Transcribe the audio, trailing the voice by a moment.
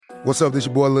What's up, this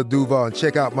your boy Lil Duval, and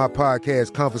check out my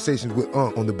podcast, Conversations with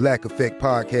Unc, on the Black Effect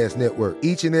Podcast Network.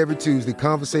 Each and every Tuesday,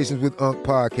 Conversations with Unc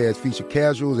podcast feature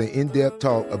casuals and in-depth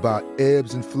talk about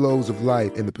ebbs and flows of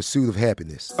life and the pursuit of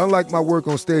happiness. Unlike my work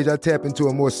on stage, I tap into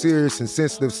a more serious and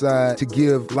sensitive side to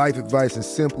give life advice and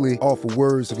simply offer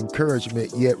words of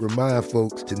encouragement, yet remind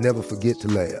folks to never forget to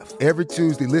laugh. Every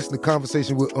Tuesday, listen to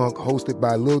Conversations with Unc, hosted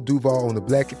by Lil Duval on the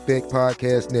Black Effect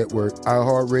Podcast Network,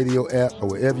 iHeartRadio app, or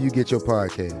wherever you get your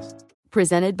podcasts.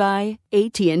 Presented by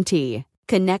AT&T.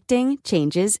 Connecting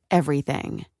changes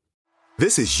everything.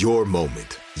 This is your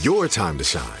moment, your time to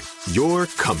shine, your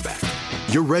comeback.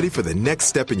 You're ready for the next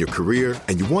step in your career,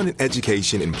 and you want an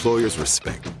education employers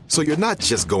respect. So you're not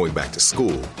just going back to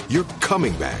school, you're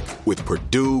coming back with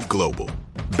Purdue Global.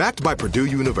 Backed by Purdue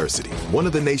University, one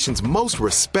of the nation's most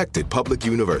respected public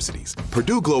universities,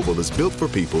 Purdue Global is built for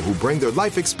people who bring their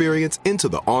life experience into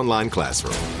the online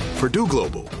classroom. Purdue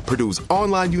Global, Purdue's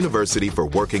online university for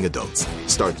working adults.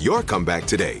 Start your comeback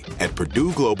today at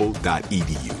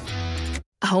purdueglobal.edu.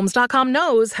 Homes.com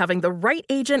knows having the right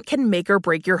agent can make or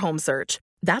break your home search.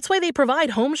 That's why they provide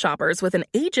home shoppers with an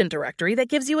agent directory that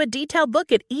gives you a detailed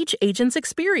look at each agent's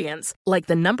experience, like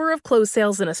the number of closed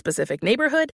sales in a specific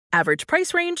neighborhood, average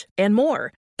price range, and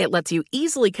more. It lets you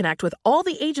easily connect with all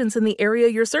the agents in the area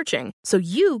you're searching, so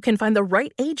you can find the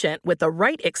right agent with the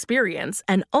right experience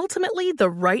and ultimately the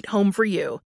right home for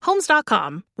you.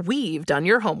 Homes.com. We've done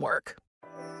your homework.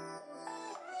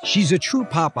 She's a true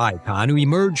pop icon who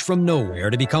emerged from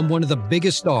nowhere to become one of the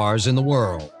biggest stars in the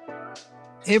world.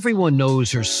 Everyone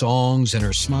knows her songs and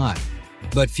her smile,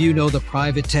 but few know the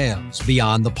private tales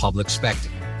beyond the public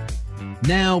spectacle.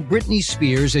 Now, Britney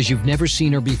Spears as you've never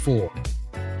seen her before,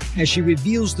 as she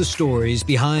reveals the stories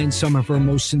behind some of her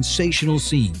most sensational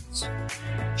scenes.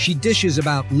 She dishes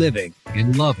about living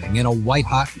and loving in a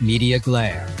white-hot media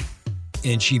glare,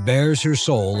 and she bears her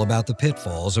soul about the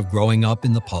pitfalls of growing up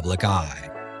in the public eye.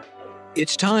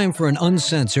 It's time for an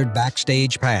uncensored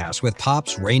backstage pass with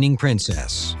pop's reigning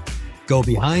princess. Go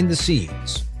behind the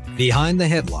scenes, behind the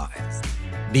headlines,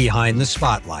 behind the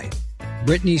spotlight.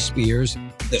 Britney Spears,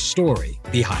 the story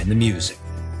behind the music.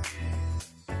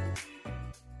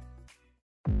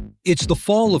 It's the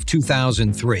fall of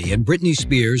 2003, and Britney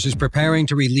Spears is preparing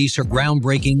to release her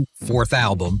groundbreaking fourth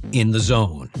album, In the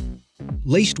Zone.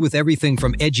 Laced with everything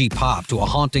from edgy pop to a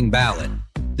haunting ballad,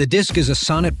 the disc is a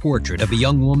sonnet portrait of a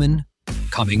young woman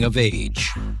coming of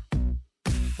age.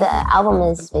 The album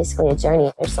is basically a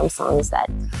journey. There's some songs that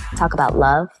talk about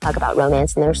love, talk about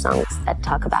romance, and there's songs that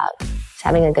talk about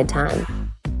having a good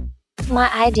time.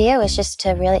 My idea was just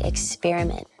to really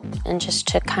experiment and just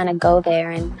to kind of go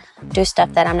there and do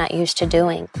stuff that I'm not used to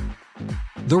doing.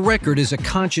 The record is a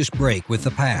conscious break with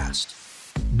the past.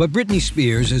 But Britney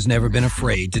Spears has never been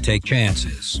afraid to take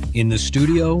chances, in the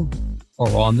studio or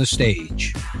on the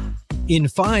stage. In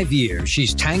 5 years,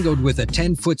 she's tangled with a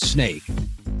 10-foot snake,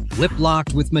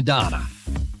 lip-locked with Madonna,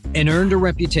 and earned a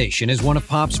reputation as one of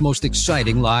pop's most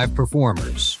exciting live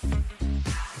performers.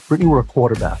 If Britney were a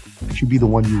quarterback, she'd be the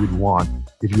one you would want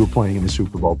if you were playing in the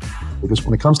Super Bowl. Because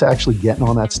when it comes to actually getting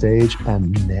on that stage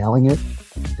and nailing it,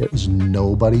 there is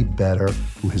nobody better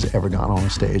who has ever gone on a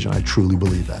stage, and I truly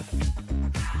believe that.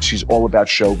 She's all about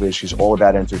showbiz, she's all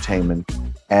about entertainment,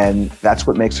 and that's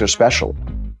what makes her special.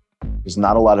 Because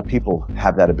not a lot of people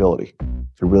have that ability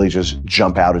to really just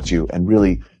jump out at you and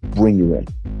really bring you in.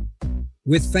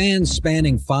 With fans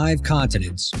spanning 5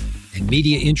 continents and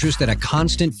media interest at a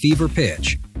constant fever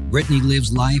pitch, Britney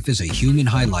lives life as a human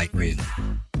highlight reel.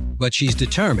 But she's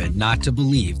determined not to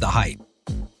believe the hype.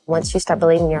 Once you start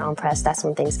believing your own press, that's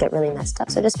when things get really messed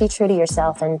up. So just be true to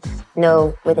yourself and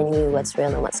know within you what's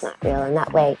real and what's not real. And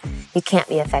that way, you can't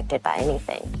be affected by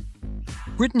anything.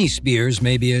 Britney Spears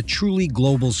may be a truly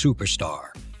global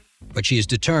superstar, but she is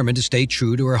determined to stay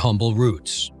true to her humble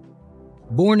roots.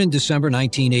 Born in December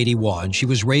 1981, she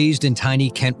was raised in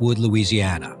tiny Kentwood,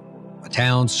 Louisiana, a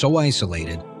town so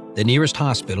isolated, the nearest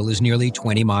hospital is nearly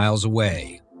 20 miles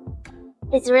away.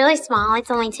 It's really small.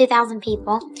 It's only 2,000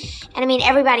 people. And I mean,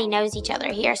 everybody knows each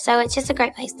other here, so it's just a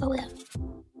great place to live.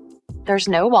 There's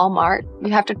no Walmart.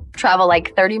 You have to travel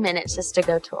like 30 minutes just to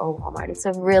go to a Walmart. It's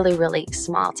a really, really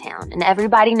small town, and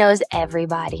everybody knows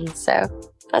everybody. So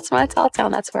that's my small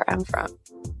town. That's where I'm from.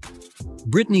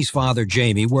 Britney's father,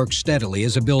 Jamie, worked steadily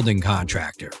as a building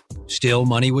contractor. Still,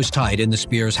 money was tight in the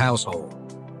Spears household,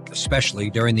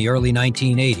 especially during the early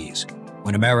 1980s,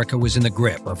 when America was in the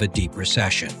grip of a deep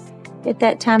recession. At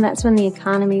that time, that's when the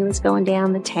economy was going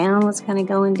down, the town was kind of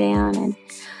going down, and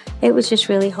it was just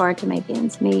really hard to make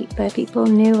ends meet. But people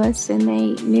knew us, and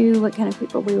they knew what kind of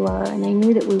people we were, and they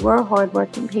knew that we were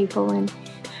hardworking people, and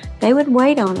they would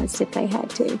wait on us if they had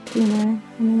to, you know.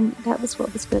 I mean, that was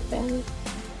what was good about it.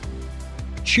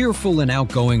 Cheerful and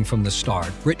outgoing from the start,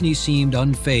 Britney seemed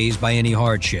unfazed by any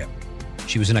hardship.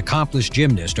 She was an accomplished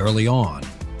gymnast early on,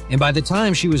 and by the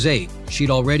time she was 8, she'd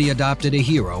already adopted a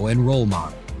hero and role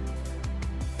model.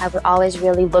 I always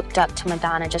really looked up to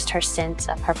Madonna, just her sense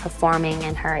of her performing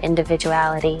and her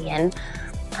individuality. And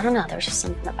I don't know, there was just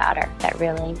something about her that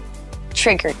really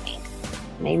triggered me,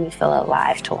 made me feel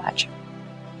alive to watch her.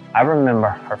 I remember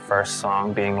her first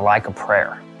song being Like a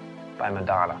Prayer by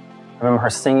Madonna. I remember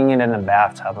her singing it in the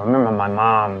bathtub. I remember my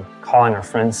mom calling her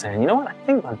friends saying, you know what, I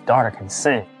think my daughter can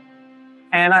sing.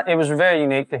 And it was very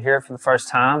unique to hear it for the first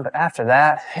time, but after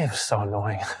that, it was so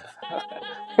annoying.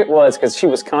 It was, because she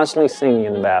was constantly singing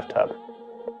in the bathtub.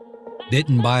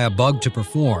 Bitten by a bug to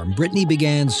perform, Britney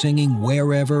began singing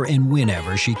wherever and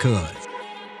whenever she could.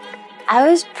 I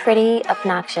was pretty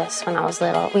obnoxious when I was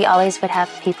little. We always would have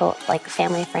people, like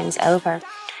family friends, over,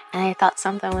 and I thought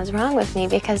something was wrong with me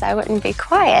because I wouldn't be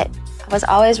quiet. I was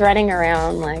always running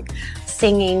around, like,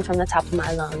 singing from the top of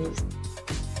my lungs.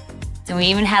 And we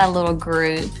even had a little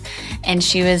group, and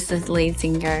she was the lead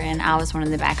singer, and I was one of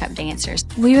the backup dancers.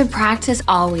 We would practice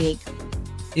all week.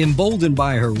 Emboldened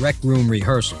by her rec room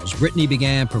rehearsals, Britney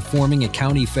began performing at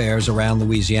county fairs around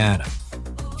Louisiana.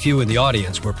 Few in the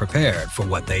audience were prepared for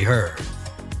what they heard.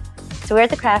 So we're at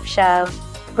the craft show.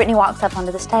 Britney walks up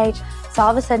onto the stage. So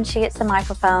all of a sudden she gets the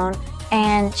microphone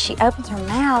and she opens her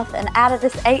mouth, and out of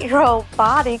this 8-year-old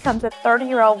body comes a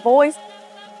 30-year-old voice.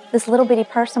 This little bitty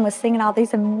person was singing all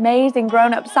these amazing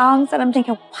grown-up songs, and I'm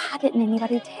thinking, why didn't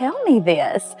anybody tell me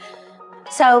this?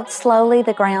 So slowly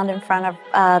the ground in front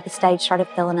of the stage started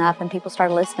filling up and people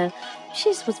started listening. She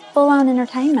just was full-on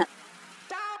entertainment.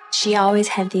 She always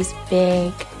had these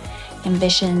big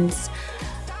ambitions,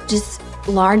 just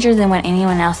larger than what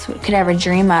anyone else could ever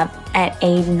dream of at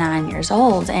 8 and 9 years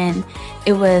old. And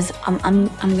it was, I'm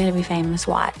going to be famous,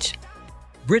 watch.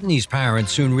 Britney's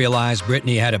parents soon realized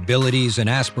Britney had abilities and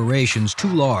aspirations too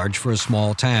large for a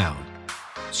small town.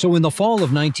 So in the fall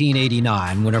of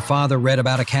 1989, when her father read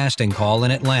about a casting call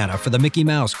in Atlanta for the Mickey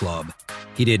Mouse Club,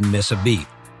 he didn't miss a beat.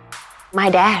 My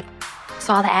dad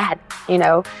saw the ad, you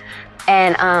know,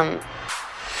 and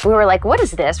we were like, what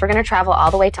is this? We're going to travel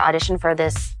all the way to audition for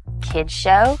this kids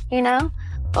show, you know?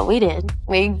 But we did.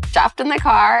 We dropped in the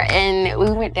car and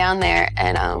we went down there,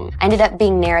 and I ended up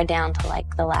being narrowed down to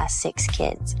like the last 6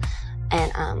 kids.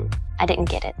 And I didn't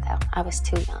get it though. I was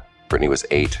too young. Britney was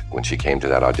 8 when she came to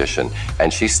that audition,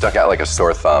 and she stuck out like a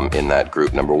sore thumb in that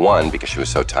group, number 1, because she was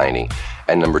so tiny,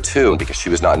 and number 2, because she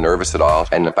was not nervous at all.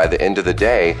 And by the end of the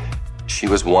day, she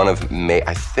was one of,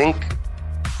 I think,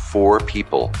 4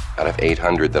 people out of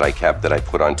 800 that I kept, that I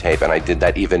put on tape, and I did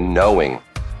that even knowing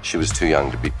she was too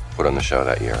young to be put on the show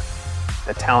that year.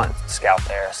 The talent scout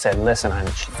there said, listen,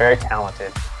 she's very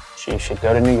talented. She should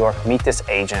go to New York, meet this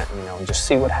agent, you know, and just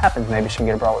see what happens. Maybe she can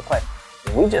get a Broadway play.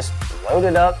 And we just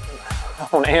loaded up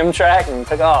on Amtrak and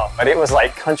took off. But it was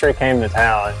like country came to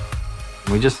town.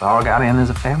 We just all got in as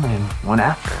a family and went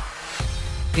after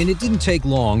it. And it didn't take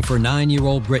long for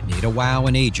 9-year-old Britney to wow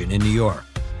an agent in New York.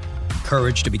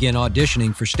 Encouraged to begin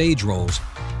auditioning for stage roles,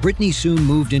 Britney soon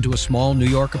moved into a small New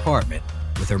York apartment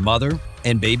with her mother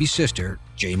and baby sister,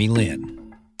 Jamie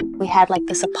Lynn. We had like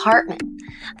this apartment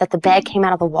that the bed came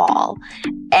out of the wall.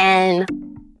 And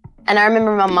I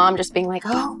remember my mom just being like,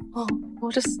 oh,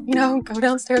 we'll just, you know, go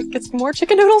downstairs, get some more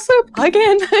chicken noodle soup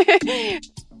again.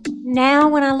 Now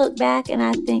when I look back and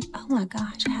I think, oh my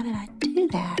gosh, how did I do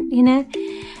that? You know,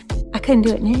 I couldn't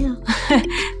do it now.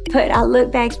 But I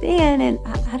look back then and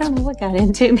I don't know what got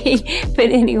into me.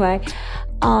 But anyway,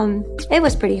 it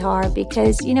was pretty hard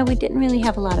because, you know, we didn't really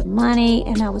have a lot of money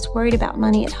and I was worried about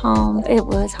money at home. It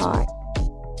was hard.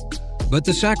 But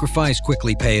the sacrifice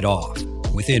quickly paid off.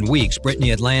 Within weeks, Britney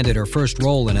had landed her first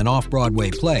role in an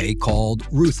off-Broadway play called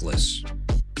Ruthless.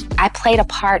 I played a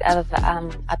part of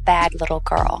a bad little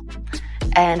girl,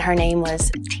 and her name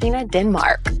was Tina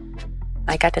Denmark.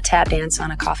 I got to tap dance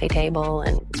on a coffee table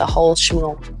and the whole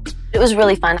schmool. It was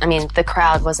really fun. I mean, the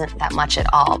crowd wasn't that much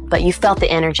at all, but you felt the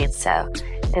energy, so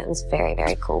it was very,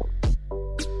 very cool.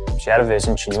 She had a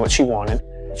vision. She knew what she wanted.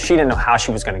 She didn't know how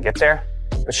she was going to get there,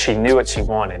 but she knew what she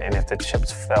wanted, and if the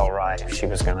chips fell right, she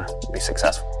was going to be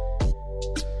successful.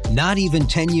 Not even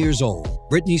 10 years old,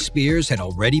 Britney Spears had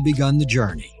already begun the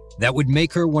journey that would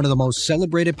make her one of the most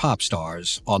celebrated pop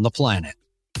stars on the planet.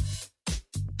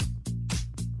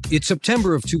 It's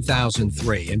September of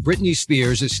 2003, and Britney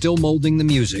Spears is still molding the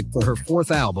music for her 4th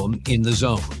album, In the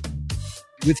Zone.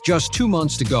 With just 2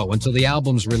 months to go until the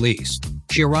album's release,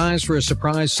 she arrives for a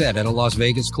surprise set at a Las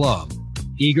Vegas club,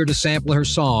 eager to sample her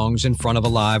songs in front of a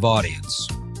live audience.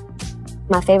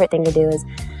 My favorite thing to do is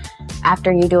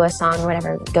after you do a song or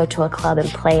whatever, go to a club and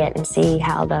play it and see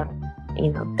how the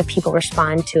people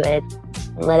respond to it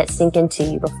and let it sink into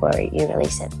you before you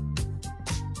release it.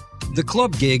 The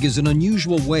club gig is an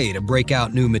unusual way to break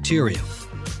out new material.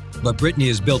 But Britney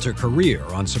has built her career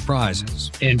on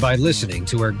surprises and by listening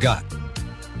to her gut.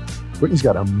 Britney's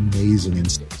got amazing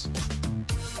instincts.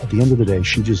 At the end of the day,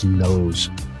 she just knows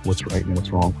what's right and what's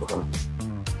wrong for her.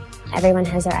 Everyone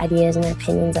has their ideas and their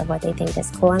opinions of what they think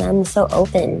is cool, and I'm so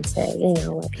open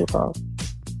to, what people,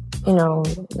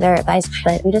 their advice,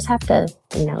 but you just have to,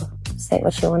 say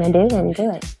what you want to do and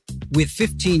do it. With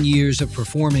 15 years of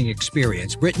performing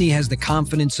experience, Britney has the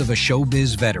confidence of a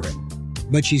showbiz veteran.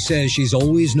 But she says she's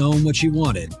always known what she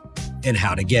wanted and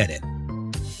how to get it.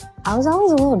 I was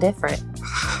always a little different.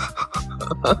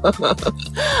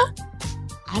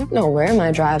 I don't know where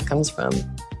my drive comes from.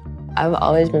 I've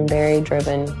always been very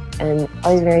driven and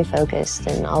always very focused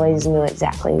and always knew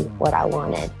exactly what I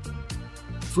wanted.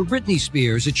 For Britney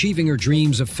Spears, achieving her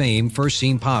dreams of fame first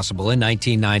seemed possible in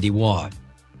 1991,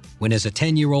 when as a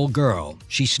 10-year-old girl,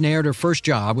 she snared her first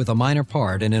job with a minor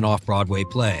part in an off-Broadway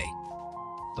play.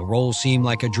 The role seemed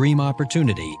like a dream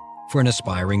opportunity for an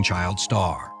aspiring child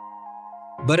star.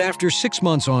 But after 6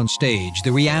 months on stage,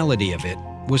 the reality of it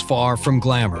was far from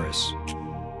glamorous.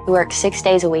 We worked 6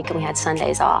 days a week and we had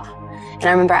Sundays off. And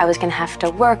I remember I was gonna have to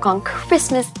work on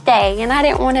Christmas Day and I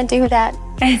didn't want to do that.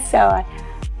 And so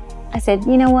I said,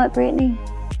 you know what, Britney,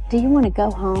 do you want to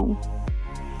go home?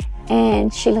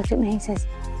 And she looked at me and says,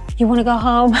 you want to go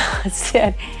home? I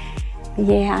said,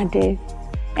 yeah, I do.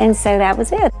 And so that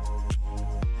was it.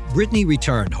 Britney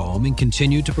returned home and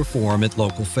continued to perform at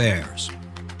local fairs.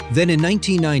 Then in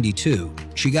 1992,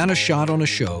 she got a shot on a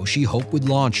show she hoped would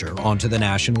launch her onto the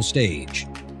national stage,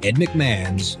 Ed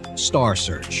McMahon's Star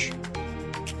Search.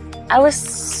 I was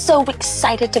so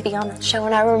excited to be on that show,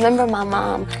 and I remember my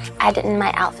mom,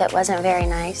 my outfit wasn't very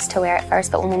nice to wear at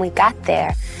first, but when we got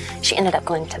there, she ended up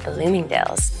going to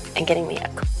Bloomingdale's and getting me a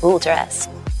cool dress.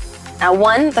 I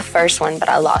won the first one, but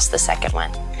I lost the second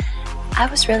one. I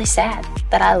was really sad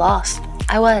that I lost.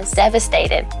 I was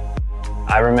devastated.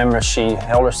 I remember she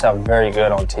held herself very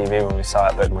good on TV when we saw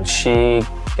it, but when she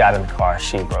got in the car,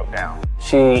 she broke down.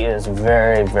 She is a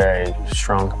very, very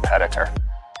strong competitor,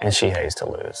 and she hates to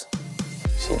lose.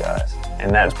 She does.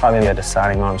 And that's probably the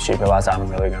deciding moment. She realized, I'm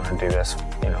really going to do this,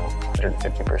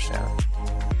 150%.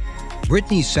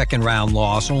 Britney's second-round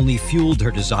loss only fueled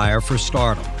her desire for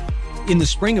stardom. In the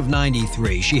spring of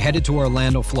 '93, she headed to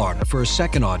Orlando, Florida for a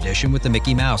second audition with the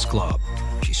Mickey Mouse Club.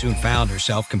 She soon found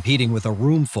herself competing with a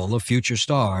room full of future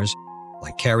stars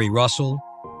like Carrie Russell,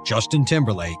 Justin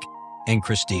Timberlake, and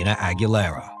Christina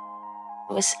Aguilera.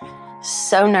 It was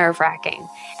so nerve-wracking.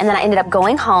 And then I ended up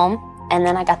going home, and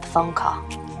then I got the phone call.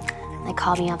 They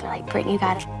called me up, they're like, Britney, you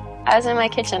got it. I was in my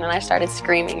kitchen, and I started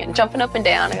screaming and jumping up and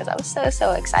down because I was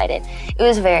so excited. It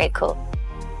was very cool.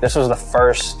 This was the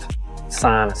first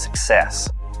sign of success.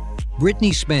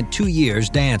 Britney spent 2 years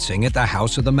dancing at the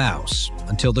House of the Mouse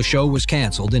until the show was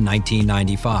canceled in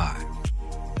 1995.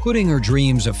 Putting her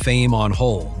dreams of fame on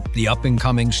hold, the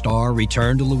up-and-coming star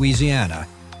returned to Louisiana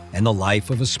and the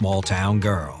life of a small-town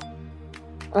girl.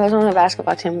 I was on the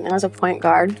basketball team and I was a point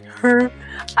guard.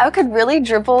 I could really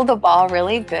dribble the ball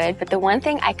really good, but the one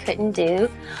thing I couldn't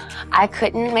do, I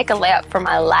couldn't make a layup for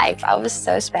my life. I was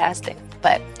so spastic,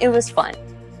 but it was fun.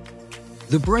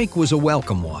 The break was a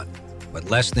welcome one, but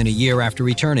less than a year after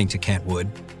returning to Kentwood,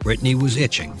 Britney was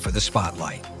itching for the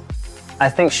spotlight. I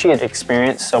think she had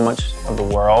experienced so much of the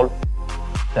world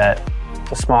that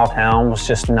the small town was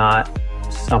just not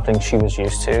something she was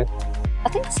used to. I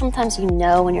think sometimes you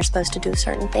know when you're supposed to do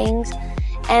certain things,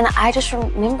 and I just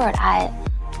remembered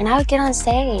when I would get on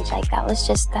stage,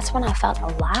 that's when I felt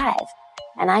alive,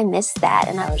 and I missed that,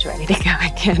 and I was ready to go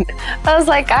again. I was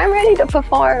like, I'm ready to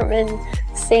perform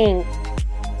and sing.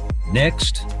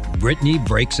 Next, Britney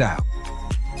breaks out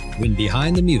when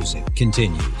Behind the Music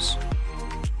continues.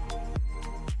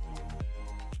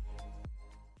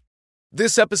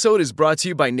 This episode is brought to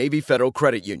you by Navy Federal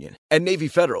Credit Union. At Navy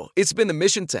Federal, it's been the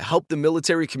mission to help the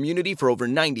military community for over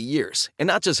 90 years. And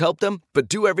not just help them, but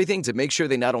do everything to make sure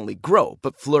they not only grow,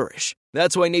 but flourish.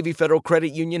 That's why Navy Federal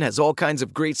Credit Union has all kinds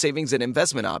of great savings and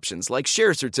investment options like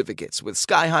share certificates with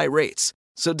sky-high rates.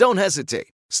 So don't hesitate.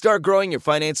 Start growing your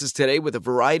finances today with a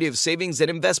variety of savings and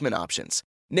investment options.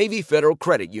 Navy Federal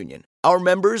Credit Union. Our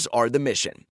members are the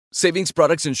mission. Savings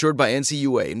products insured by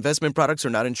NCUA. Investment products are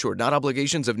not insured, not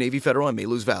obligations of Navy Federal and may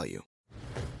lose value.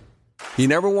 You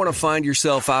never want to find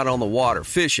yourself out on the water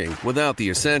fishing without the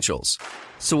essentials.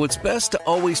 So it's best to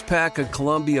always pack a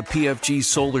Columbia PFG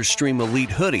Solar Stream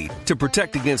Elite hoodie to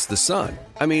protect against the sun.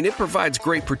 I mean, it provides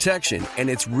great protection, and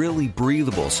it's really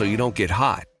breathable so you don't get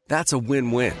hot. That's a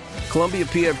win-win. Columbia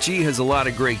PFG has a lot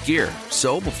of great gear,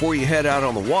 so before you head out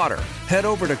on the water, head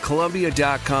over to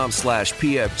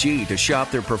Columbia.com/PFG to shop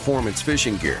their performance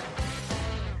fishing gear.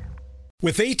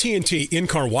 With AT&T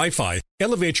in-car Wi-Fi,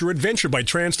 elevate your adventure by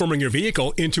transforming your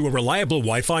vehicle into a reliable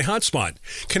Wi-Fi hotspot.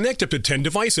 Connect up to 10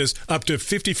 devices up to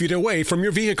 50 feet away from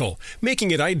your vehicle, making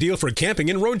it ideal for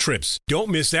camping and road trips. Don't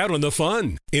miss out on the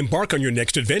fun. Embark on your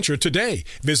next adventure today.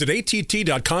 Visit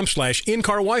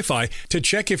att.com/in-car Wi-Fi to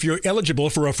check if you're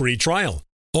eligible for a free trial.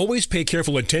 Always pay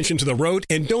careful attention to the road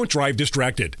and don't drive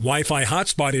distracted. Wi-Fi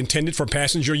hotspot intended for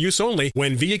passenger use only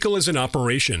when vehicle is in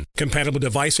operation. Compatible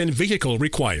device and vehicle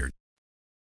required.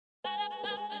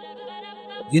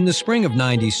 In the spring of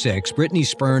 '96, Britney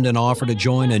spurned an offer to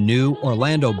join a new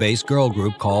Orlando-based girl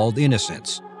group called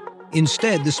Innocence.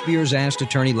 Instead, the Spears asked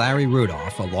attorney Larry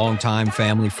Rudolph, a longtime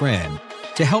family friend,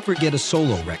 to help her get a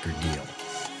solo record deal.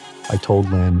 I told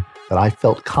Lynn that I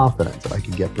felt confident that I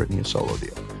could get Britney a solo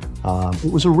deal. It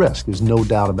was a risk, there's no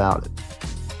doubt about it.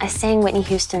 I sang Whitney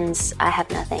Houston's I Have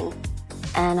Nothing,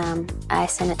 and I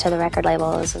sent it to the record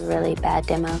label. It was a really bad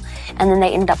demo. And then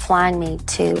they ended up flying me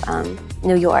to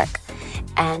New York,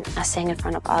 and I sang in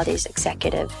front of all these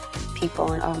executive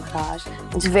people, and oh my gosh,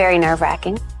 it's very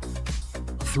nerve-wracking.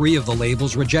 3 of the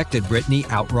labels rejected Britney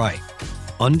outright.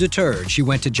 Undeterred, she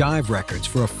went to Jive Records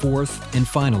for a 4th and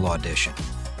final audition.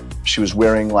 She was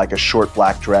wearing like a short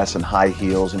black dress and high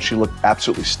heels, and she looked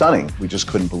absolutely stunning. We just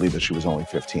couldn't believe that she was only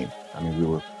 15. I mean, we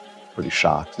were pretty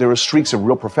shocked. There were streaks of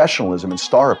real professionalism and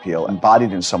star appeal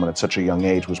embodied in someone at such a young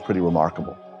age was pretty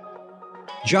remarkable.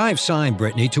 Jive signed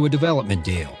Britney to a development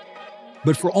deal.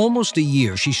 But for almost a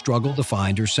year, she struggled to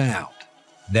find her sound.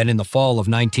 Then in the fall of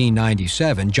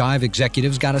 1997, Jive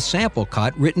executives got a sample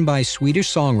cut written by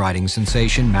Swedish songwriting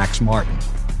sensation Max Martin.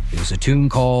 It was a tune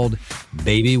called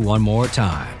Baby One More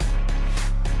Time.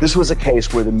 This was a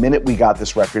case where the minute we got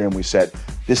this record and we said,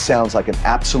 this sounds like an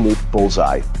absolute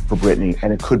bullseye for Britney,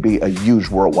 and it could be a huge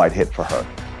worldwide hit for her.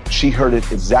 She heard it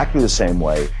exactly the same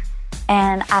way.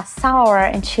 And I saw her,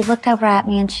 and she looked over at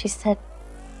me, and she said,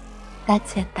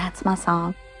 "That's it, that's my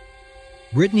song."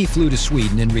 Britney flew to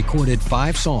Sweden and recorded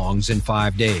 5 songs in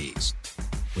 5 days.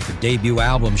 With her debut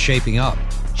album shaping up,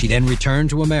 she then returned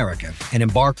to America and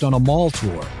embarked on a mall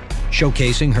tour,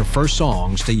 showcasing her first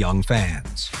songs to young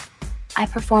fans. I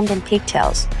performed in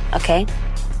pigtails, okay?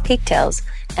 Pigtails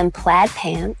and plaid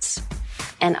pants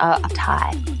and a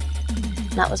tie.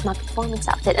 And that was my performance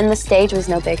outfit. And the stage was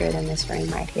no bigger than this room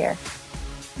right here.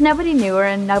 Nobody knew her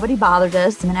and nobody bothered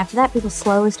us. And after that, people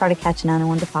slowly started catching on and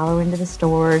wanted to follow her into the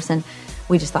stores. And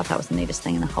we just thought that was the neatest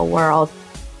thing in the whole world.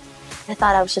 I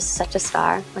thought I was just such a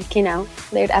star. Like, you know,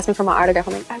 they would ask me for my autograph.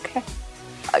 I'm like, okay,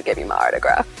 I'll give you my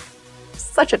autograph.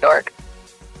 Such a dork.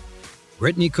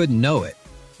 Britney couldn't know it,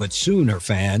 but soon her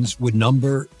fans would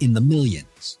number in the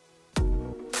millions.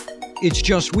 It's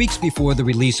just weeks before the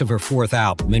release of her 4th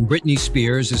album, and Britney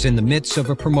Spears is in the midst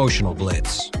of a promotional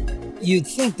blitz. You'd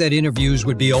think that interviews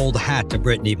would be old hat to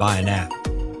Britney by now.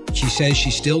 She says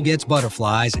she still gets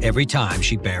butterflies every time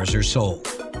she bares her soul.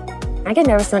 I get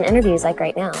nervous on interviews like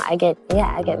right now. I get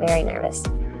very nervous.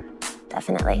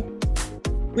 Definitely.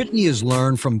 Britney has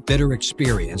learned from bitter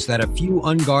experience that a few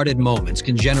unguarded moments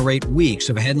can generate weeks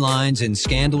of headlines in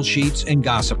scandal sheets and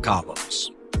gossip columns.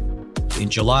 In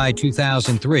July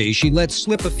 2003, she let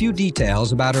slip a few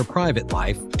details about her private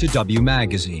life to W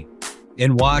Magazine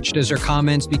and watched as her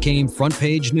comments became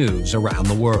front-page news around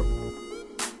the world.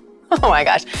 Oh my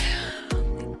gosh.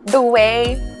 The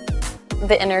way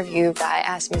the interview guy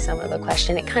asked me some of the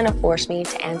question, it kind of forced me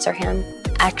to answer him.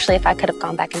 Actually, if I could have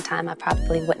gone back in time, I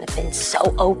probably wouldn't have been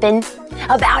so open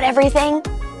about everything.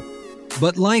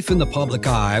 But life in the public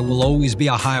eye will always be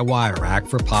a high-wire act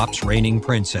for pop's reigning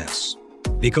princess,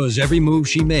 because every move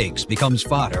she makes becomes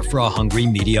fodder for a hungry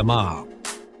media mob.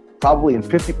 Probably in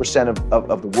 50%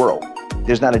 of the world,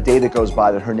 there's not a day that goes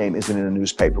by that her name isn't in a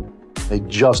newspaper. They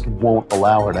just won't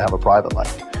allow her to have a private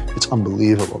life. It's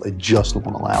unbelievable. They just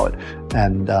won't allow it.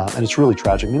 And it's really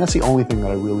tragic. I mean, that's the only thing that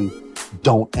I really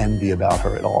don't envy about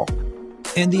her at all.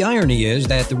 And the irony is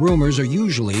that the rumors are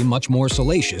usually much more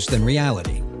salacious than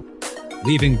reality,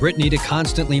 leaving Britney to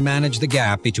constantly manage the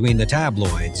gap between the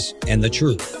tabloids and the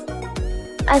truth.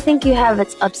 I think you have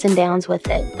its ups and downs with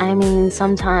it. I mean,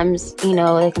 sometimes, you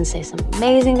know, they can say some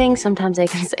amazing things. Sometimes they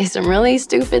can say some really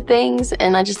stupid things.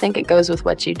 And I just think it goes with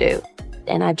what you do.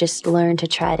 And I've just learned to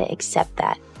try to accept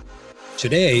that.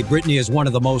 Today, Britney is one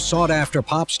of the most sought-after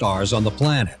pop stars on the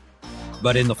planet.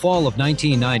 But in the fall of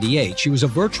 1998, she was a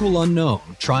virtual unknown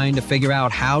trying to figure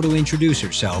out how to introduce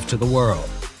herself to the world.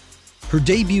 Her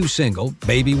debut single,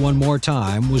 Baby One More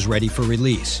Time, was ready for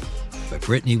release, but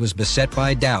Britney was beset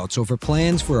by doubts over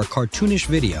plans for a cartoonish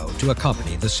video to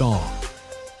accompany the song.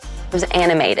 It was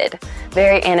animated,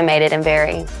 very animated and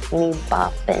very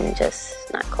bop and just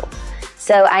not cool.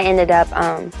 So I ended up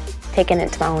taking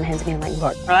it to my own hands and being like,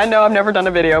 look. I know I've never done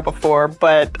a video before,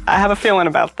 but I have a feeling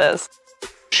about this.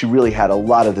 She really had a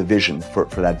lot of the vision for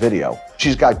that video.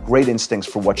 She's got great instincts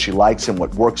for what she likes and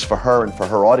what works for her and for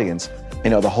her audience. You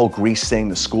know, the whole Grease thing,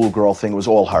 the schoolgirl thing was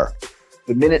all her.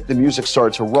 The minute the music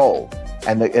started to roll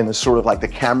and the sort of like the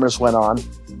cameras went on,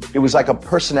 it was like a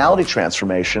personality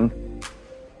transformation.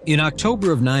 In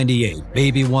October of '98,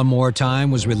 Baby One More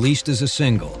Time was released as a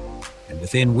single, and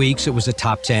within weeks it was a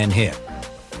top 10 hit.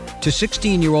 To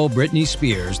 16-year-old Britney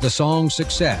Spears, the song's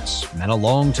success meant a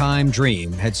long-time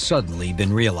dream had suddenly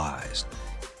been realized.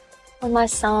 When my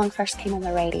song first came on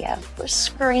the radio, we're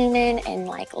screaming and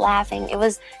like laughing.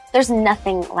 There's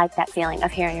nothing like that feeling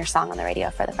of hearing your song on the radio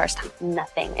for the first time.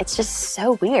 Nothing. It's just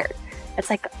so weird.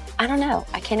 It's like, I don't know.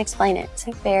 I can't explain it. It's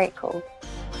like very cool.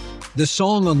 The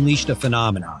song unleashed a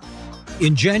phenomenon.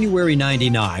 In January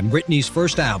 '99, Britney's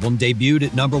first album debuted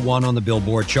at #1 on the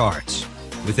Billboard charts.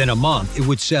 Within a month, it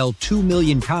would sell 2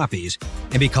 million copies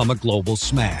and become a global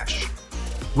smash.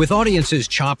 With audiences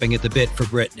chomping at the bit for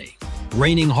Britney,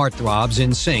 reigning heartthrobs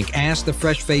NSYNC asked the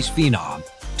fresh-faced phenom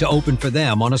to open for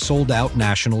them on a sold-out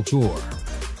national tour.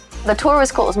 The tour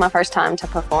was cool. It was my first time to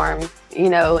perform,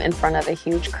 in front of a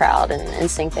huge crowd. And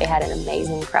NSYNC, they had an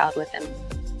amazing crowd with them.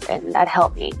 And that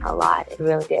helped me a lot. It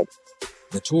really did.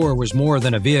 The tour was more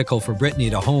than a vehicle for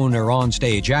Britney to hone her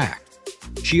onstage act.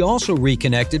 She also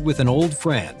reconnected with an old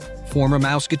friend, former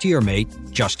Mouseketeer mate,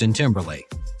 Justin Timberlake.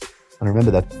 And I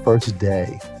remember that first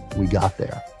day we got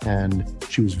there, and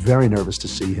she was very nervous to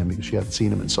see him because she hadn't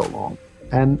seen him in so long.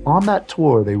 And on that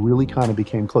tour, they really kind of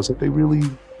became close. They really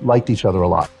liked each other a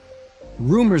lot.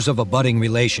 Rumors of a budding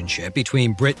relationship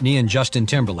between Britney and Justin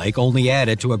Timberlake only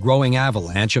added to a growing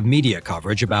avalanche of media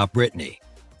coverage about Britney,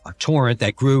 a torrent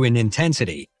that grew in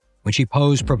intensity when she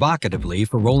posed provocatively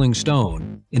for Rolling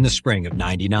Stone in the spring of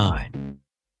 '99.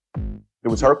 It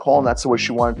was her call, and that's the way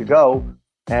she wanted to go.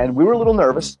 And we were a little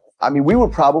nervous. I mean, we were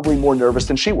probably more nervous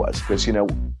than she was because,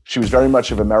 she was very much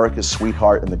of America's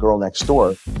sweetheart and the girl next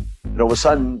door. And all of a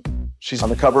sudden, she's on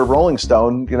the cover of Rolling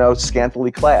Stone,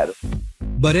 scantily clad.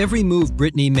 But every move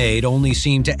Britney made only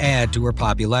seemed to add to her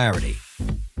popularity.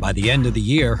 By the end of the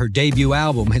year, her debut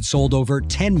album had sold over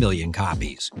 10 million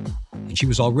copies, and she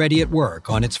was already at work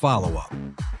on its follow-up.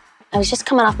 I was just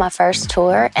coming off my first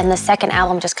tour, and the second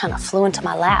album just kind of flew into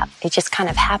my lap. It just kind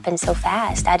of happened so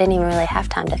fast. I didn't even really have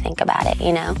time to think about it,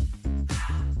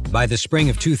 By the spring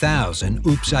of 2000,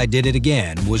 Oops, I Did It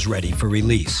Again was ready for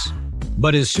release.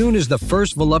 But as soon as the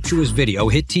first voluptuous video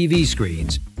hit TV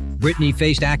screens, Britney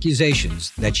faced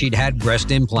accusations that she'd had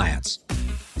breast implants.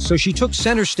 So she took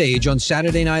center stage on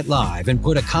Saturday Night Live and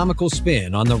put a comical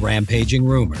spin on the rampaging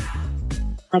rumor.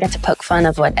 I got to poke fun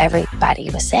of what everybody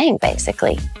was saying,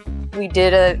 basically. We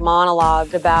did a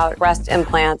monologue about breast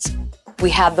implants. We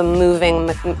had them moving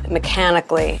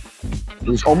mechanically. It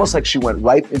was almost like she went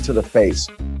right into the face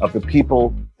of the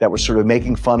people that were sort of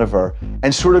making fun of her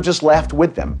and sort of just laughed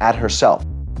with them at herself.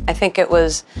 I think it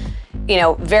was,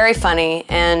 very funny,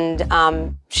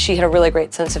 and she had a really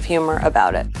great sense of humor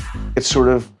about it. It sort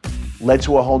of led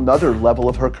to a whole nother level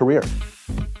of her career.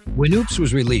 When Oops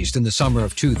was released in the summer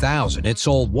of 2000, it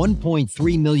sold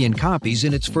 1.3 million copies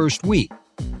in its first week,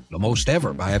 the most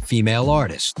ever by a female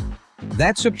artist.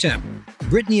 That September,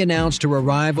 Britney announced her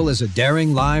arrival as a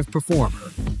daring live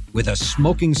performer with a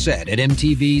smoking set at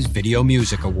MTV's Video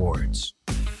Music Awards.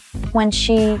 When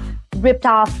she ripped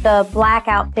off the black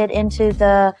outfit into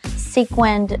the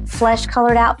sequined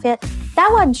flesh-colored outfit, that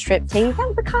wasn't striptease, that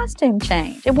was a costume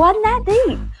change. It wasn't that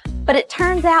deep. But it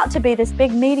turns out to be this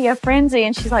big media frenzy,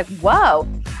 and she's like, whoa.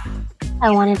 I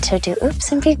wanted to do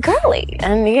Oops and be girly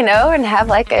and, and have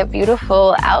like a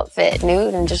beautiful outfit,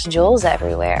 nude and just jewels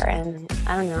everywhere. And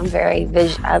I don't know,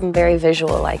 I'm very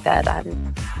visual like that.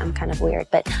 I'm kind of weird,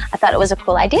 but I thought it was a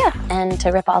cool idea and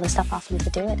to rip all the stuff off and to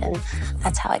do it. And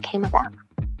that's how it came about.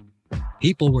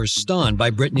 People were stunned by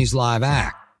Britney's live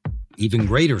act. Even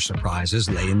greater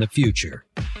surprises lay in the future.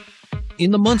 In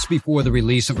the months before the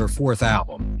release of her fourth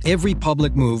album, every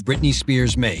public move Britney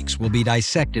Spears makes will be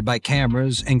dissected by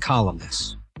cameras and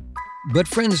columnists. But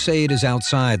friends say it is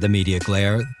outside the media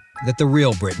glare that the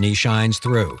real Britney shines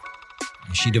through.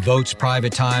 She devotes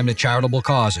private time to charitable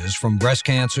causes from breast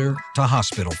cancer to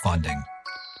hospital funding.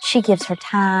 She gives her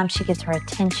time, she gives her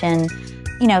attention,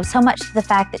 you know, so much to the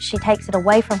fact that she takes it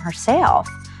away from herself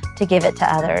to give it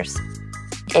to others.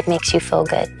 It makes you feel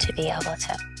good to be able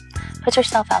to put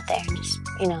yourself out there and just,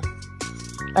 you know,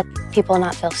 let people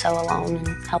not feel so alone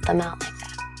and help them out like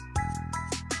that.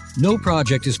 No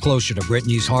project is closer to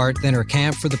Britney's heart than her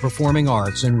camp for the performing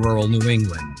arts in rural New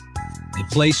England, a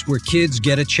place where kids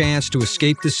get a chance to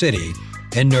escape the city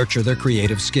and nurture their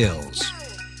creative skills.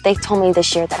 They told me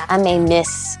this year that I may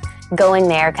miss going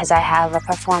there because I have a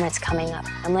performance coming up.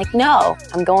 I'm like, no,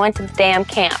 I'm going to the damn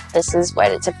camp. This is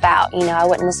what it's about. You know, I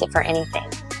wouldn't miss it for anything.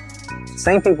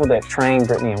 Same people that train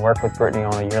Britney and work with Britney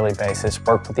on a yearly basis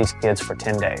work with these kids for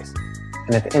 10 days.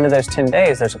 And at the end of those 10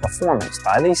 days, there's a performance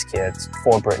by these kids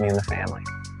for Britney and the family.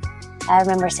 I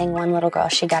remember seeing one little girl,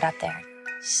 she got up there,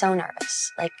 so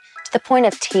nervous, like to the point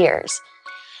of tears.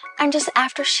 And just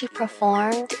after she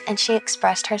performed and she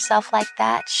expressed herself like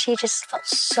that, she just felt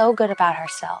so good about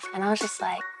herself. And I was just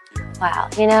like, wow,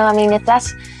 you know, I mean, I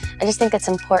just think it's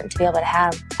important to be able to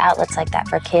have outlets like that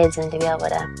for kids and to be able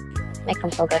to make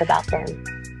them feel good about them.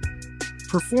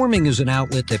 Performing is an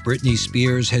outlet that Britney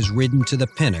Spears has ridden to the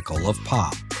pinnacle of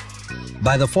pop.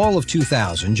 By the fall of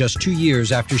 2000, just 2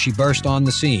 years after she burst on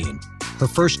the scene, her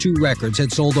first 2 records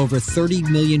had sold over 30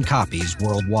 million copies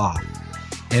worldwide.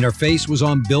 And her face was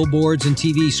on billboards and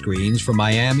TV screens from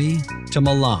Miami to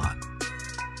Milan.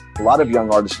 A lot of young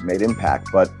artists have made impact,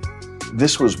 but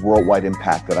this was worldwide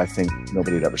impact that I think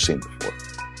nobody had ever seen before.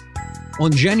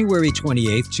 On January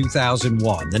 28,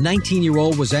 2001, the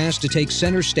 19-year-old was asked to take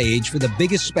center stage for the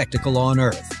biggest spectacle on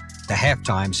earth, the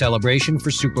halftime celebration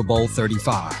for Super Bowl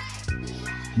 35.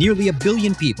 Nearly 1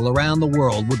 billion people around the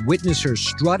world would witness her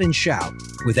strut and shout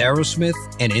with Aerosmith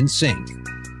and NSYNC.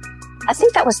 I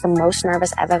think that was the most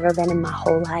nervous I've ever been in my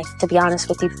whole life, to be honest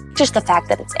with you. Just the fact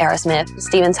that it's Aerosmith,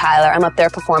 Steven Tyler, I'm up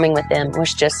there performing with them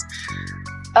was just,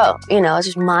 it's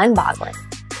just mind-boggling.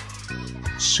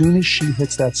 As soon as she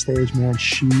hits that stage, man,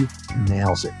 she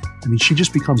nails it. I mean, she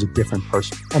just becomes a different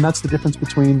person. And that's the difference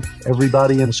between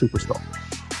everybody and a superstar.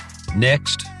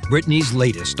 Next, Britney's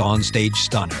latest onstage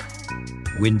stunner.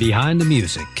 When Behind the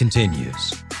Music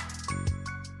continues.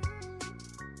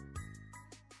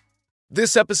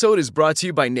 This episode is brought to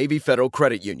you by Navy Federal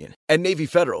Credit Union. At Navy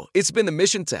Federal, it's been the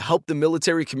mission to help the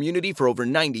military community for over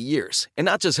 90 years. And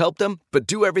not just help them, but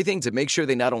do everything to make sure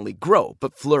they not only grow,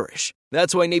 but flourish.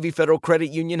 That's why Navy Federal Credit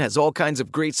Union has all kinds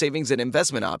of great savings and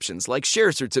investment options like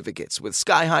share certificates with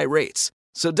sky-high rates.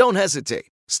 So don't hesitate.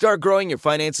 Start growing your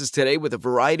finances today with a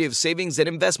variety of savings and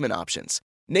investment options.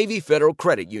 Navy Federal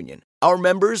Credit Union. Our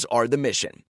members are the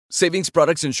mission. Savings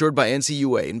products insured by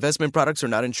NCUA. Investment products are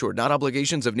not insured, not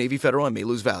obligations of Navy Federal and may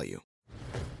lose value.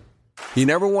 You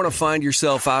never want to find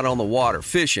yourself out on the water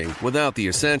fishing without the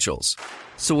essentials.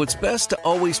 So it's best to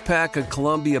always pack a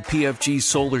Columbia PFG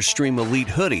Solar Stream Elite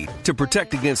hoodie to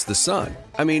protect against the sun.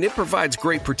 I mean, it provides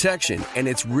great protection and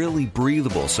it's really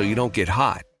breathable so you don't get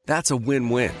hot. That's a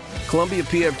win-win. Columbia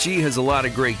PFG has a lot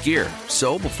of great gear.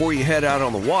 So before you head out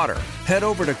on the water, head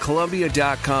over to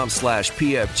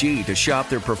Columbia.com/PFG to shop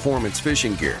their performance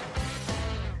fishing gear.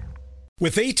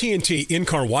 With AT&T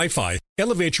in-car Wi-Fi,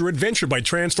 elevate your adventure by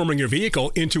transforming your vehicle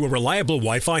into a reliable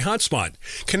Wi-Fi hotspot.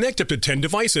 Connect up to 10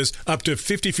 devices up to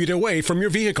 50 feet away from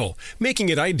your vehicle, making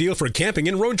it ideal for camping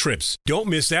and road trips. Don't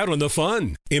miss out on the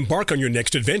fun. Embark on your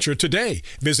next adventure today.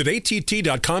 Visit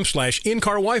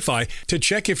att.com/in-car Wi-Fi to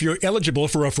check if you're eligible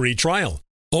for a free trial.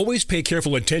 Always pay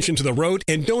careful attention to the road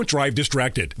and don't drive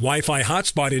distracted. Wi-Fi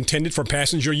hotspot intended for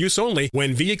passenger use only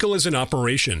when vehicle is in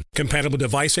operation. Compatible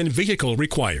device and vehicle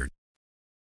required.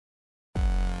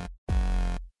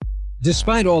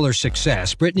 Despite all her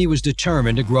success, Britney was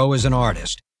determined to grow as an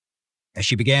artist. As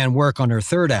she began work on her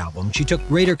third album, she took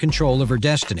greater control of her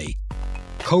destiny,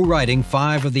 co-writing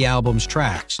 5 of the album's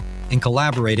tracks and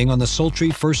collaborating on the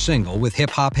sultry first single with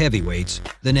hip-hop heavyweights,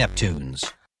 the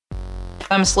Neptunes.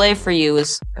 I'm a Slave for You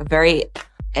is a very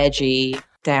edgy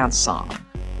dance song.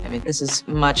 I mean, this is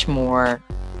much more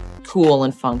cool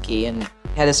and funky and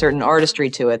had a certain artistry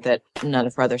to it that none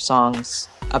of her other songs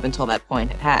up until that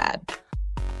point had had.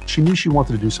 She knew she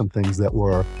wanted to do some things that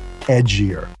were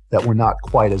edgier, that were not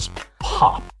quite as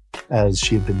pop as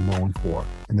she had been known for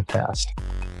in the past.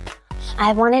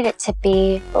 I wanted it to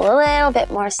be a little bit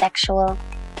more sexual,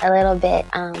 a little bit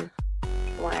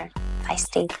more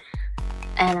feisty,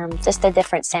 and just a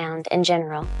different sound in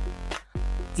general.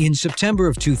 In September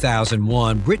of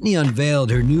 2001, Britney unveiled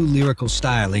her new lyrical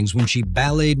stylings when she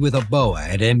balleted with a boa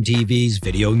at MTV's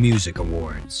Video Music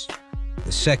Awards.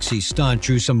 The sexy stunt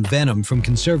drew some venom from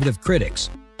conservative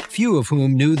critics, few of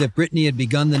whom knew that Britney had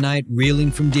begun the night reeling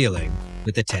from dealing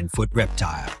with the 10-foot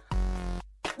reptile.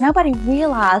 Nobody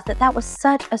realized that that was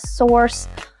such a source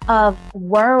of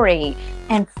worry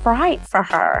and fright for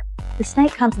her. The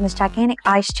snake comes in this gigantic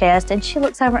ice chest, and she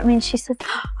looks over at me and she says,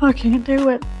 I can't do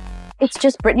it. It's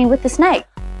just Britney with the snake.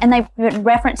 And they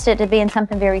referenced it to being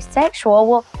something very sexual.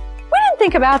 Well, we didn't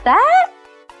think about that.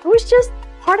 It was just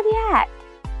part of the act.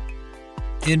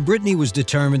 And Britney was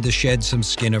determined to shed some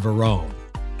skin of her own.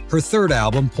 Her third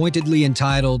album, pointedly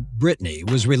entitled Britney,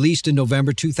 was released in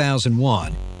November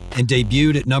 2001 and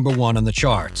debuted at #1 on the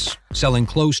charts, selling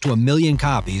close to 1 million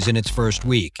copies in its first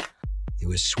week. It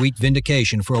was sweet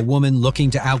vindication for a woman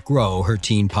looking to outgrow her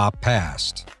teen pop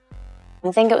past.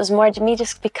 I think it was more me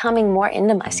just becoming more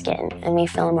into my skin and me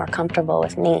feeling more comfortable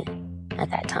with me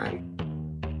at that time.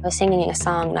 I was singing a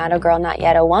song, Not a Girl, Not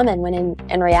Yet a Woman, when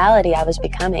in reality I was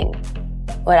becoming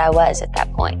what I was at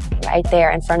that point, right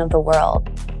there in front of the world.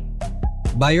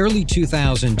 By early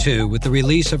 2002, with the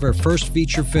release of her first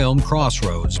feature film,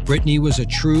 Crossroads, Britney was a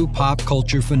true pop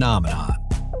culture phenomenon.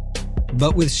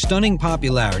 But with stunning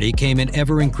popularity came an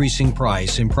ever-increasing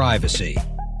price in privacy.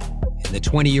 And the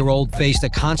 20-year-old faced a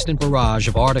constant barrage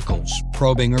of articles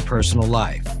probing her personal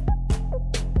life.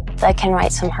 They can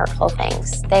write some hurtful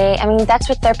things. That's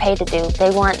what they're paid to do.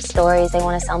 They want stories, they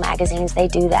want to sell magazines, they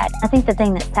do that. I think the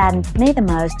thing that saddens me the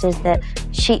most is that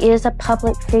she is a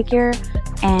public figure,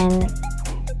 and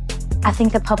I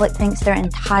think the public thinks they're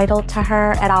entitled to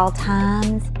her at all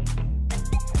times.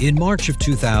 In March of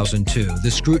 2002,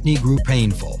 the scrutiny grew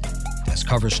painful as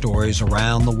cover stories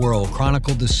around the world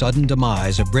chronicled the sudden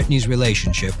demise of Britney's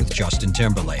relationship with Justin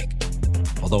Timberlake.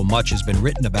 Although much has been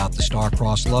written about the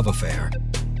star-crossed love affair,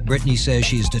 Britney says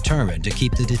she's determined to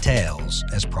keep the details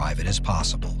as private as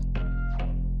possible.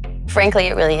 Frankly,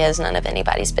 it really is none of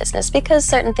anybody's business because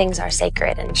certain things are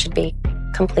sacred and should be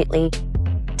completely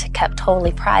kept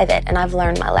totally private, and I've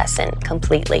learned my lesson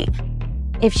completely.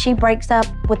 If she breaks up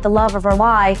with the love of her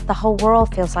life, the whole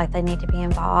world feels like they need to be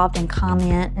involved and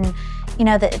comment, and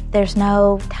that there's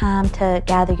no time to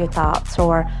gather your thoughts.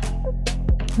 Or,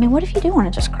 what if you do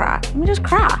want to just cry? Just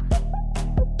cry.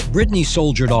 Britney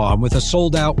soldiered on with a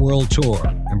sold-out world tour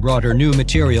and brought her new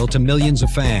material to millions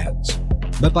of fans.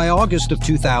 But by August of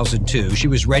 2002, she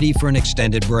was ready for an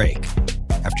extended break.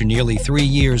 After nearly 3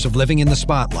 years of living in the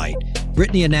spotlight,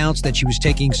 Britney announced that she was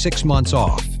taking 6 months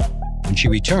off. When she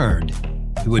returned,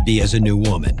 it would be as a new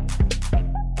woman.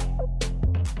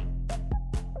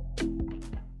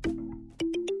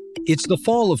 It's the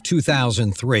fall of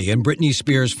 2003, and Britney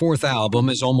Spears' fourth album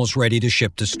is almost ready to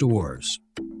ship to stores.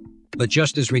 But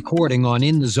just as recording on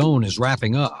In the Zone is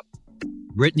wrapping up,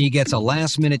 Britney gets a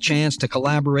last-minute chance to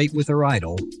collaborate with her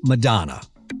idol, Madonna.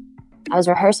 I was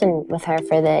rehearsing with her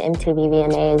for the MTV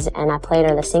VMAs, and I played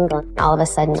her the single. All of a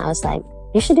sudden, I was like,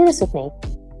 you should do this with me.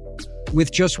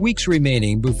 With just weeks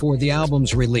remaining before the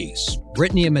album's release,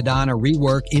 Britney and Madonna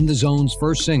rework In the Zone's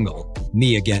first single,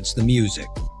 Me Against the Music.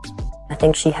 I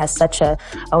think she has such a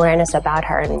awareness about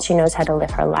her, and she knows how to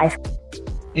live her life.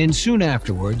 And soon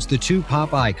afterwards, the two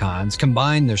pop icons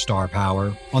combine their star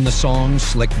power on the song's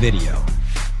slick video.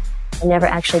 I never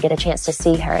actually get a chance to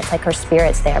see her. It's like her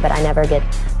spirit's there, but I never get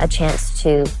a chance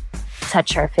to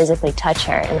touch her, physically touch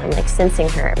her, and I'm like sensing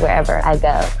her wherever I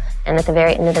go. And at the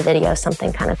very end of the video,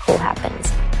 something kind of cool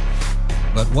happens.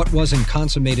 But what wasn't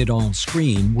consummated on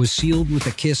screen was sealed with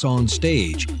a kiss on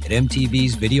stage at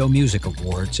MTV's Video Music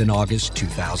Awards in August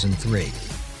 2003.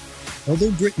 Although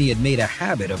Britney had made a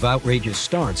habit of outrageous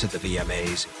stunts at the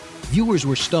VMAs, viewers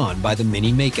were stunned by the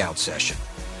mini makeout session.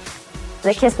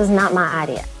 The kiss was not my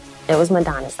idea. It was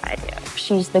Madonna's idea.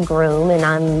 She's the groom and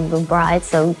I'm the bride,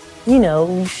 so,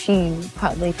 she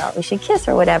probably thought we should kiss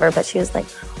or whatever, but she was like,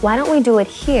 why don't we do it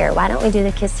here? Why don't we do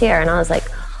the kiss here? And I was like,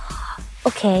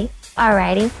 okay,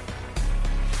 alrighty.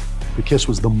 The kiss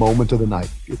was the moment of the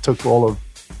night. It took all of,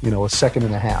 a second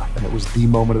and a half, and it was the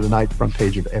moment of the night, front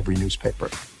page of every newspaper.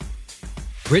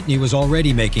 Britney was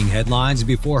already making headlines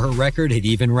before her record had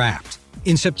even wrapped.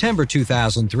 In September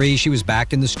 2003, she was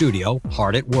back in the studio,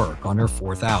 hard at work on her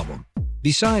fourth album.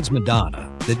 Besides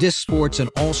Madonna, the disc sports an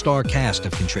all-star cast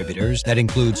of contributors that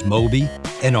includes Moby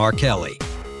and R. Kelly.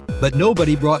 But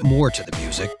nobody brought more to the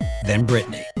music than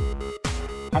Britney.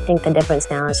 I think the difference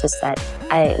now is just that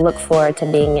I look forward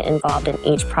to being involved in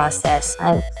each process.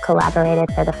 I've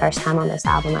collaborated for the first time on this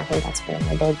album. I think that's been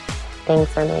a big thing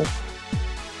for me.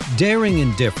 Daring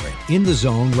and different, In the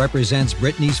Zone represents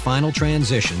Britney's final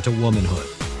transition to womanhood.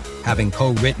 Having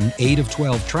co-written 8 of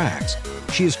 12 tracks,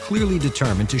 she is clearly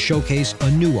determined to showcase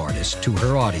a new artist to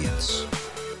her audience.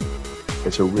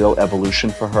 It's a real evolution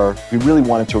for her. We really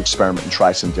wanted to experiment and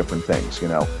try some different things,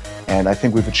 and I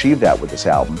think we've achieved that with this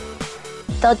album.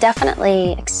 They'll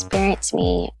definitely experience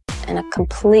me in a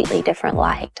completely different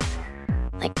light.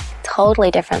 like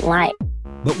totally different light.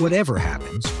 But whatever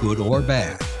happens, good or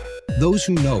bad, those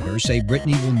who know her say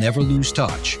Britney will never lose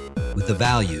touch with the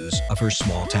values of her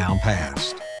small-town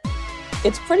past.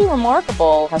 It's pretty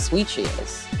remarkable how sweet she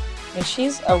is. I mean,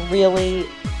 she's a really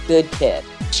good kid.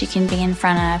 She can be in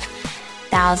front of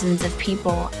thousands of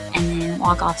people and then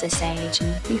walk off the stage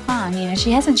and be fine. You know,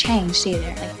 she hasn't changed either.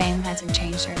 Like, fame hasn't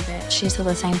changed her a bit. She's still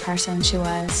the same person she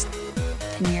was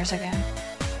 10 years ago.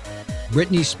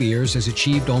 Britney Spears has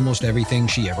achieved almost everything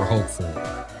she ever hoped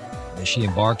for. As she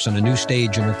embarks on a new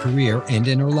stage in her career and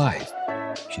in her life,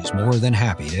 she's more than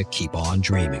happy to keep on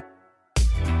dreaming.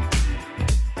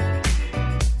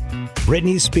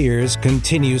 Britney Spears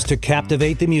continues to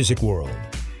captivate the music world.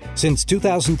 Since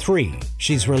 2003,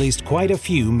 she's released quite a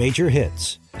few major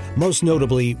hits, most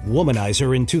notably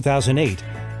Womanizer in 2008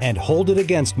 and Hold It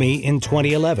Against Me in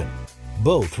 2011,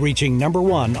 both reaching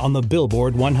 #1 on the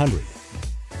Billboard 100.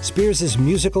 Spears'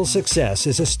 musical success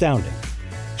is astounding.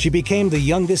 She became the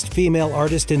youngest female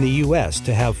artist in the U.S.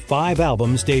 to have 5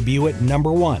 albums debut at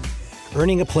 #1,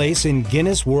 earning a place in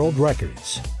Guinness World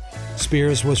Records.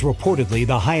 Spears was reportedly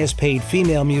the highest-paid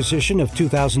female musician of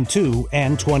 2002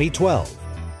 and 2012.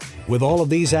 With all of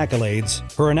these accolades,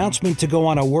 her announcement to go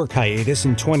on a work hiatus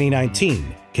in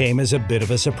 2019 came as a bit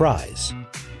of a surprise.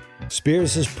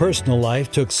 Spears' personal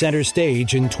life took center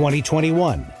stage in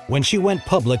 2021 when she went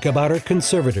public about her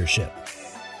conservatorship.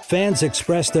 Fans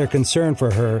expressed their concern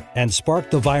for her and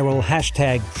sparked the viral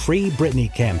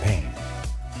 #FreeBritney campaign.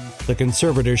 The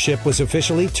conservatorship was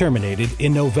officially terminated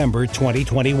in November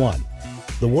 2021.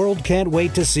 The world can't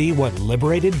wait to see what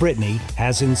liberated Britney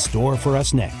has in store for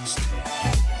us next.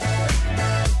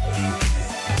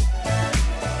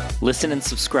 Listen and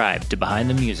subscribe to Behind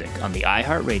the Music on the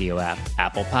iHeartRadio app,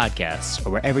 Apple Podcasts, or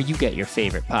wherever you get your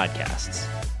favorite podcasts.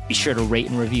 Be sure to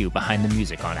rate and review Behind the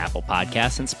Music on Apple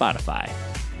Podcasts and Spotify.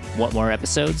 Want more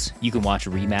episodes? You can watch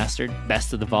remastered,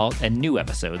 Best of the Vault, and new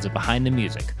episodes of Behind the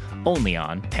Music, only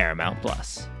on Paramount+.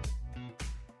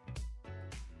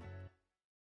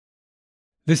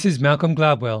 This is Malcolm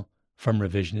Gladwell from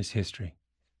Revisionist History.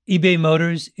 eBay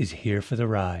Motors is here for the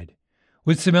ride.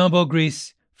 With some elbow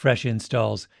grease, fresh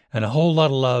installs, and a whole lot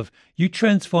of love, you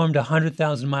transformed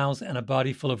 100,000 miles and a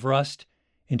body full of rust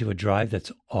into a drive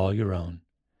that's all your own.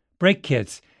 Brake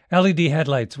kits, LED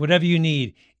headlights, whatever you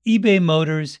need, eBay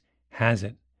Motors has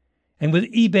it. And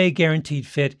with eBay Guaranteed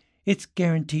Fit, it's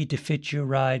guaranteed to fit your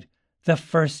ride the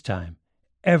first time,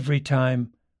 every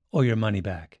time, or your money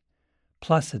back.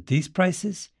 Plus, at these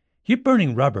prices, you're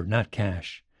burning rubber, not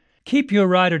cash. Keep your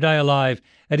ride or die alive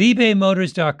at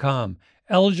ebaymotors.com.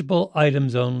 Eligible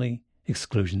items only.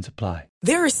 Exclusions apply.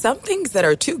 There are some things that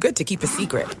are too good to keep a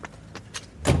secret.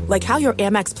 Like how your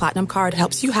Amex Platinum card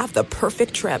helps you have the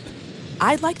perfect trip.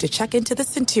 I'd like to check into the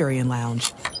Centurion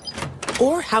Lounge.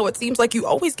 Or how it seems like you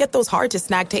always get those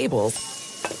hard-to-snag tables.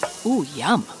 Ooh,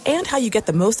 yum. And how you get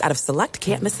the most out of select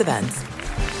can't-miss events.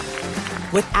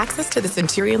 With access to the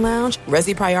Centurion Lounge,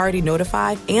 Resi Priority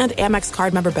Notified, and Amex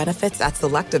card member benefits at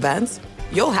select events,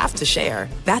 you'll have to share.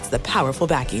 That's the powerful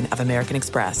backing of American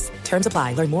Express. Terms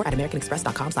apply. Learn more at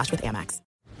americanexpress.com/withAmex.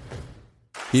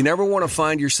 You never want to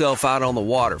find yourself out on the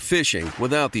water fishing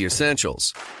without the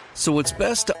essentials. So it's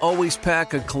best to always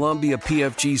pack a Columbia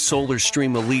PFG Solar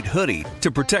Stream Elite hoodie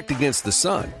to protect against the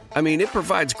sun. I mean, it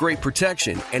provides great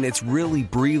protection and it's really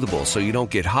breathable so you don't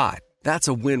get hot. That's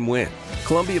a win-win.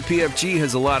 Columbia PFG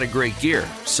has a lot of great gear.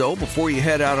 So before you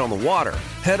head out on the water,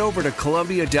 head over to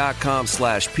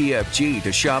Columbia.com/PFG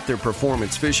to shop their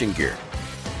performance fishing gear.